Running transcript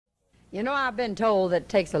You know, I've been told that it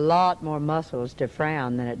takes a lot more muscles to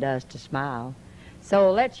frown than it does to smile.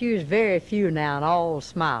 So let's use very few now and all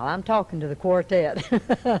smile. I'm talking to the quartet.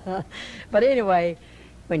 But anyway,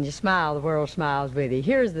 when you smile, the world smiles with you.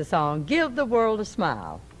 Here's the song, Give the World a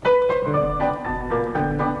Smile.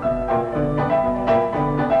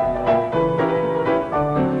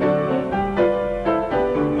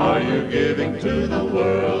 Are you giving to the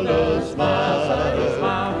world a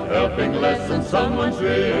smile? Helping lessen someone's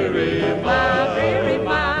weary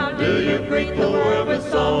mind. Do you greet the world with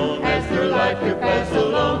song as through life you pass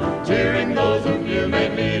along, cheering those whom you may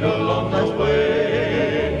meet along the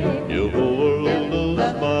way? Give the world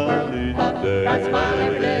a smile each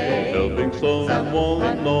day, helping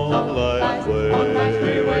someone on life's way.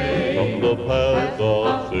 From the paths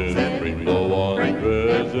of sin, bring the one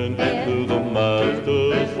present into the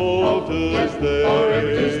Master's fold to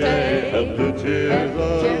stay. Help to cheer the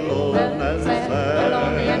lone and sad.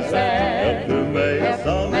 Help to make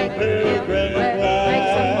some pilgrim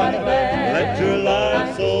glad. Let your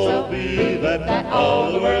life so be that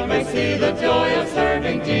all the world may see the joy of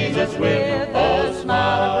serving Jesus with a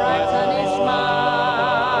smile, a bright sunny smile.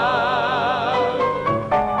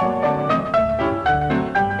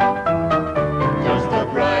 Just a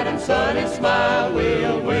bright and sunny smile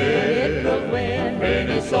will win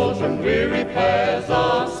many souls from weary paths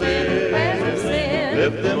of sin.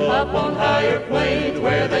 Lift them up on higher planes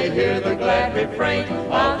where they hear the glad refrain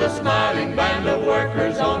of the smiling band of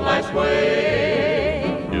workers on life's way.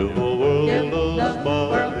 Give the world a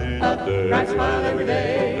smile each day, Bright smile every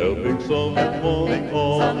day, helping someone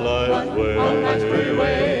on life's way.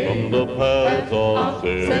 From the paths of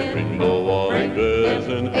sin, bring the one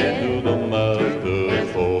present into the Master's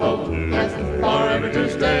fold to stay. forever to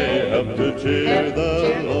stay. Help to cheer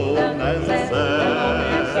the lone and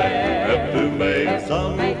sad. Help to make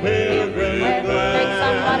some pilgrim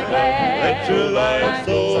glad. Let your life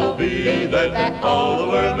so be that all the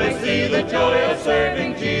world may see the joy of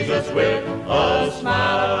serving Jesus with a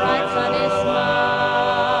smile, a bright sunny smile.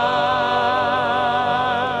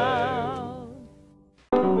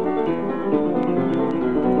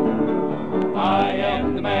 I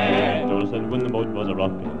am the man. Joe said when the boat was a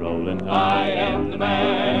rockin' rollin'. I am the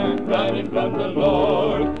man running from the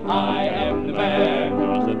Lord. I am the man.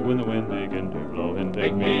 Joe said when the wind began to blow and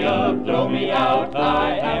Pick me up, throw me out.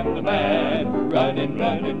 I am the man running,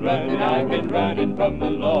 running, running. I've been running from the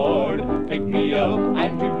Lord. Pick me up,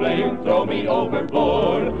 I'm to blame. Throw me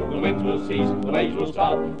overboard. The winds will cease, the waves will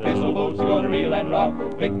stop. This little boat's gonna reel and rock.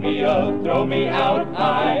 Pick me up, throw me out.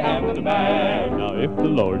 I am the man. Now if the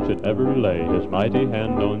Lord should ever lay his mighty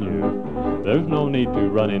hand on you, there's no need to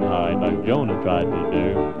run and hide like Jonah tried to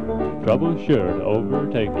do. Trouble's sure to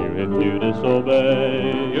overtake you if you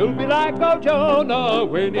disobey. You'll be like old Jonah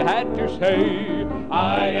when he had to say,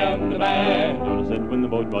 I am the man. Jonah said when the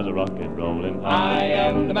boat was a rockin' rollin'. I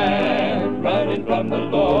am the man running from the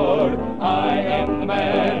Lord. I am the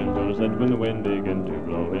man. Jonah said when the wind began to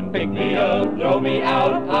blow and Pick me up, throw me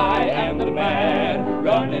out. I am the man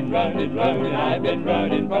running, running, running. I've been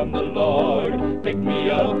running from the Lord. Pick me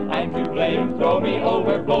up, I'm to blame. Throw me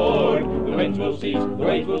overboard. The winds will cease, the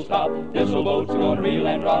waves will stop. This old boat's gonna reel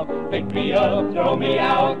and rock. Pick me up, throw me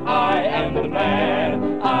out. I am the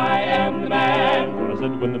man. I am the man. Jonah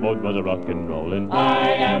said when the boat was a rockin' rollin'.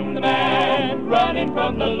 I am the man running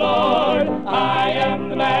from the Lord. I am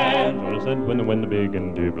the man. Jonah said when the wind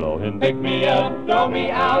began to blow and Pick me up, throw me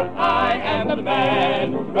out. I am the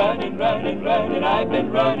man running, running, running. I've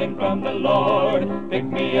been running from the Lord. Pick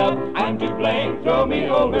me up, I'm to blame. Throw me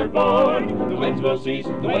overboard. The winds will cease,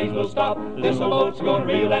 the waves will stop. This old boat's gonna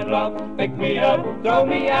reel and rock. Pick me up, throw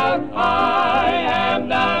me out. I am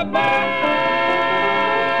the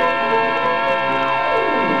man.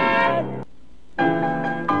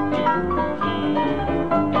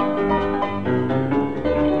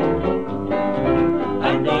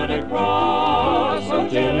 I'm gonna cross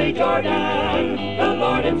O'Chilly Jordan. The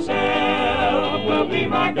Lord himself will be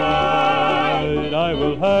my guide. I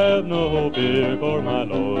will have no fear, for my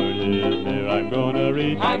Lord is near. I'm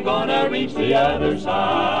gonna reach the other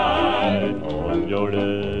side. on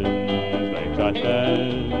Jordan's banks I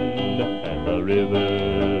stand, and the river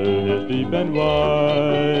is deep and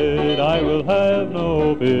wide. I will have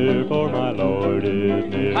no fear, for my Lord is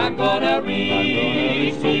near. I'm gonna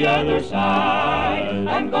reach the other side.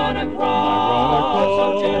 I'm gonna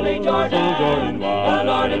cross O'Chilly Jordan. The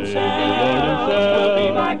Lord himself will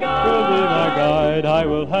be my guide. I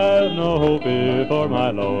will have no fear, for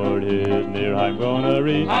my Lord is near. I'm gonna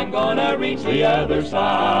reach the other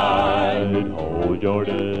side. Oh,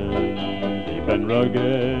 Jordan, deep and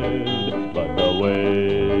rugged, but the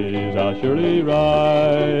waves I'll surely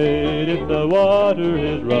ride. water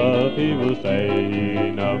is rough, he will say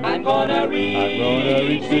enough. I'm gonna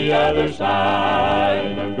reach the other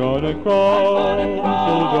side. I'm gonna cross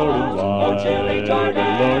old Jordan wide. chilly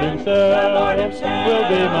Jordan. The Lord himself will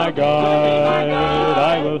be my guide.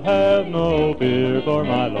 I will have no fear, for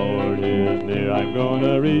my Lord is near. I'm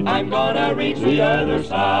gonna reach the other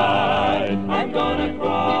side. I'm gonna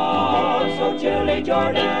cross so chilly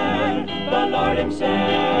Jordan. The Lord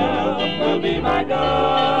himself will be my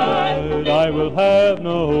guide. I will have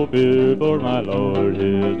no fear, for my Lord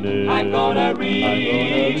is near. I'm gonna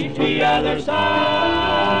reach the other side.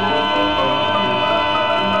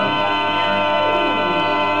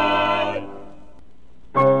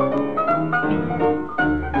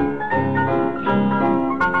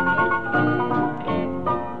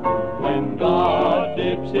 When God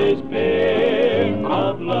dips his pen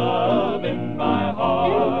of love in my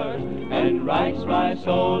heart and writes my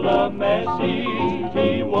soul a message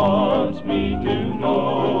he wants me to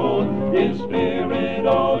know, his spirit,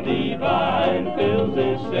 oh divine, fills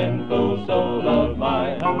this sinful soul of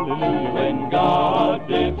mine. When God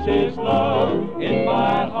dips his love in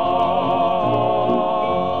my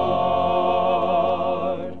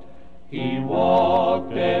heart, he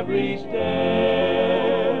walked every step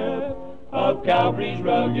of Calvary's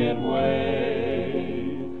rugged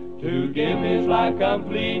way to give his life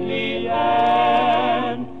completely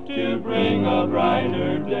and to bring a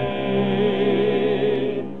brighter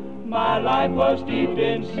day. My life was steeped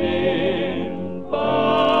in sin,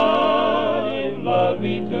 but in love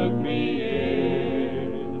he took me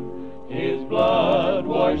in. His blood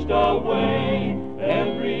washed away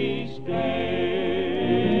every stain.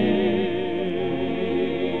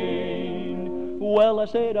 Well, I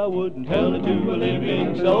said I wouldn't tell it to a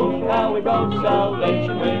living soul how he brought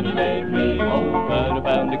salvation when he made me whole, but I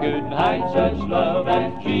found a good night, such love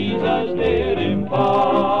as Jesus did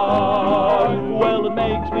impart. Well, it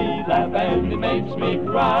makes me laugh and it makes me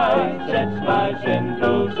cry, sets my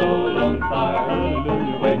sinful soul on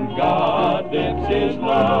fire. When God dips his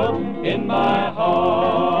love in my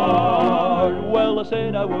heart. Well, I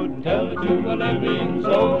said I wouldn't tell it to a living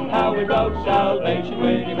soul how he brought salvation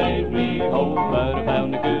when he made me whole, but I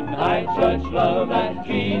found a good night, such love that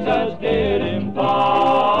Jesus did impart.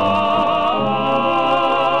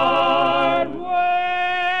 Well,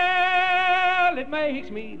 it makes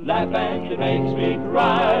me laugh and it makes me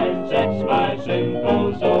cry, sets my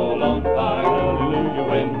sinful soul on fire. Hallelujah.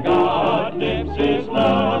 When God dips his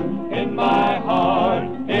love in my heart,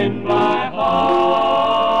 in my heart.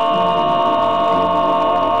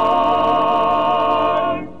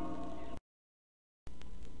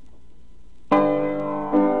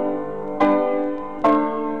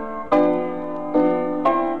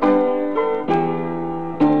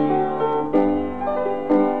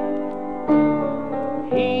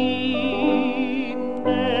 He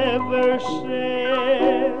never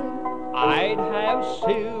said I'd have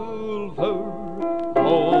silver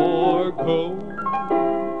or gold,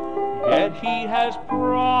 yet he has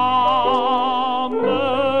promised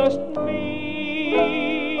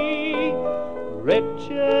me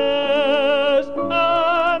riches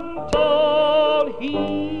untold. He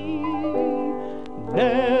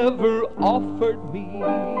never offered me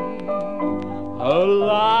a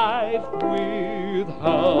life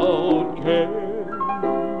without care,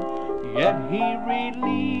 yet he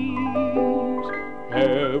relieves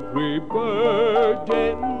every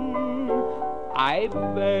burden I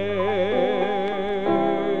bear.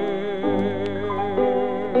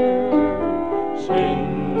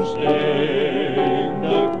 Sin stained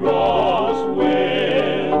the cross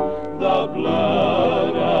with the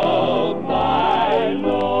blood of my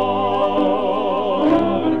Lord,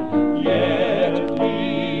 yet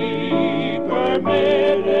he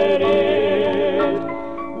permitted it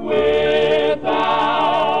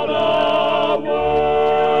without a word.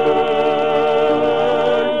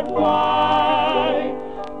 Why?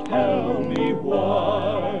 Tell me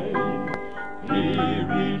why he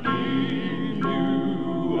redeemed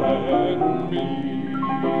you and me.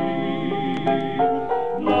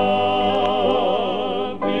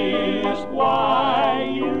 Love is why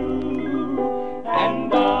you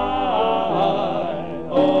and I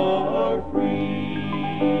are free.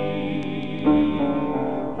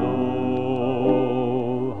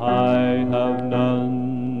 Though I have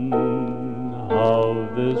none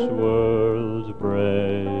of this world's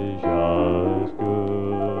precious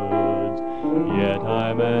goods, yet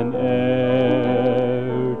I'm an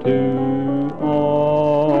heir to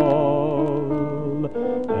all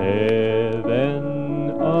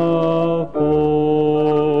heaven affords,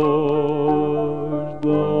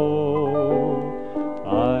 though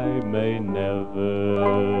I may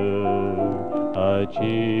never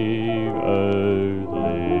achieve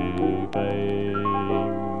earthly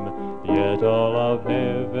fame, yet all of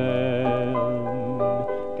heaven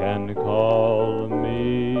can call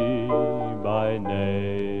me by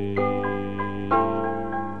name.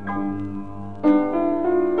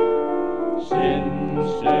 Sin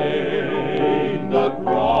stained the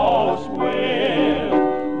cross with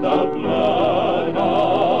the blood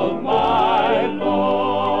of my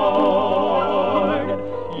Lord,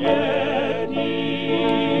 yet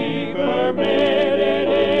He permitted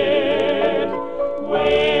it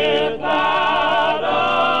without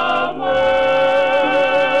a word.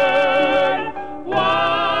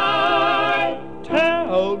 Why?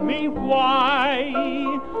 Tell me why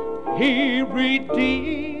He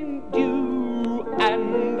redeemed you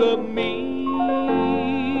and me.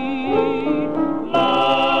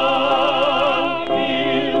 Love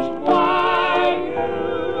is why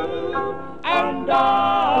you and I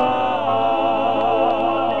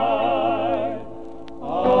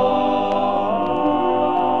are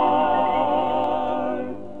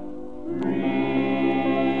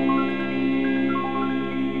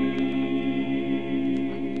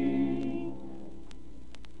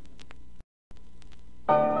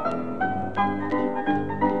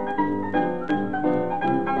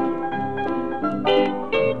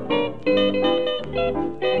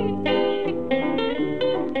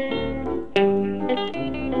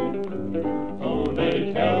Oh,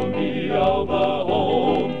 they tell me of a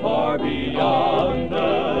home far beyond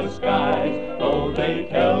the skies. Oh, they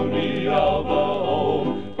tell me of a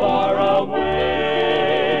home far away.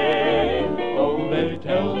 Oh, they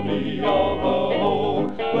tell me of a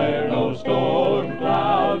home where no storm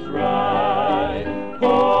clouds rise.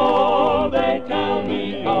 Oh, they tell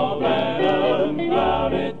me of an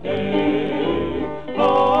unclouded day.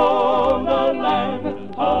 Oh, the land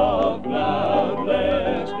of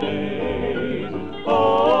cloudless days.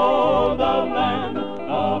 Oh, the land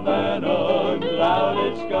of an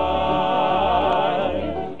unclouded sky.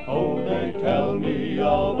 Oh, they tell me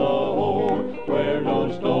of a home where no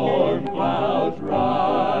storm clouds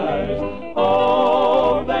rise.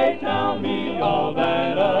 Oh, they tell me of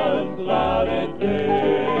an unclouded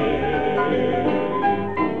day.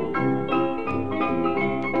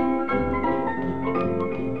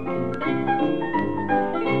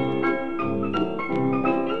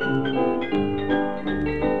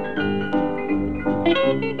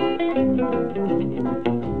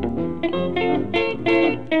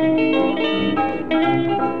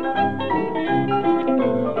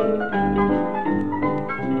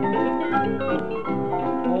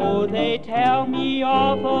 Oh, they tell me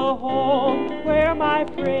of a home where my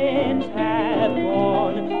friends have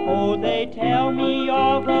gone. Oh, they tell me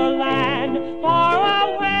of a land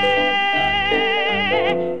far away,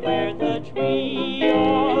 where the tree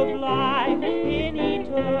of life in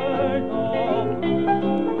eternal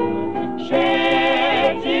bloom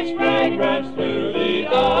sheds its fragrance through the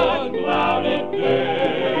unclouded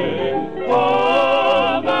day.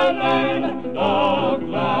 Oh, the land of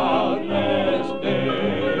cloudless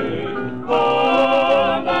days.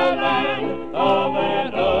 Oh, the land of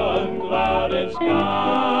an unclouded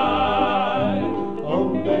sky.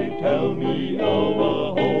 Oh, they tell me of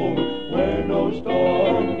a home where no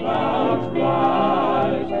storm clouds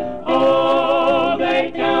rise. Oh,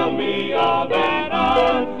 they tell me of an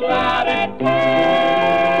unclouded day.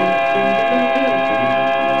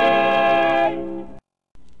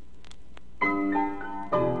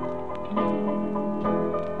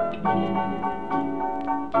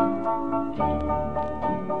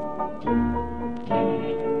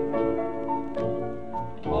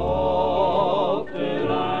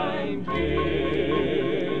 Often I'm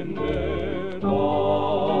hindered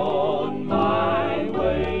on my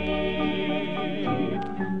way,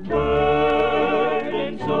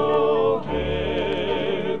 burden so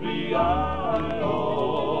heavy I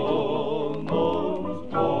almost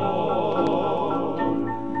fall.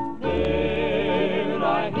 Then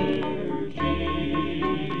I hear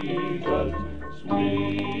Jesus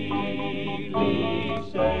sweetly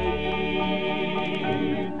say,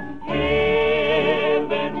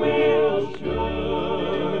 heaven will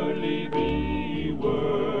surely be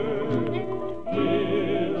worth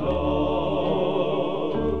it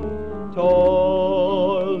all.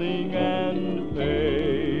 Toiling and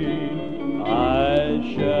pain I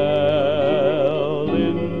shall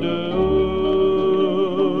endure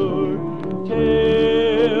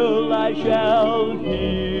till I shall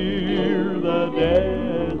hear the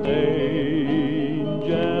death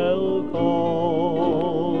angel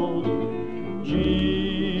call.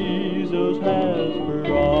 Jesus has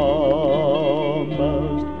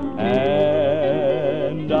promised,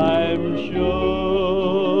 and I'm sure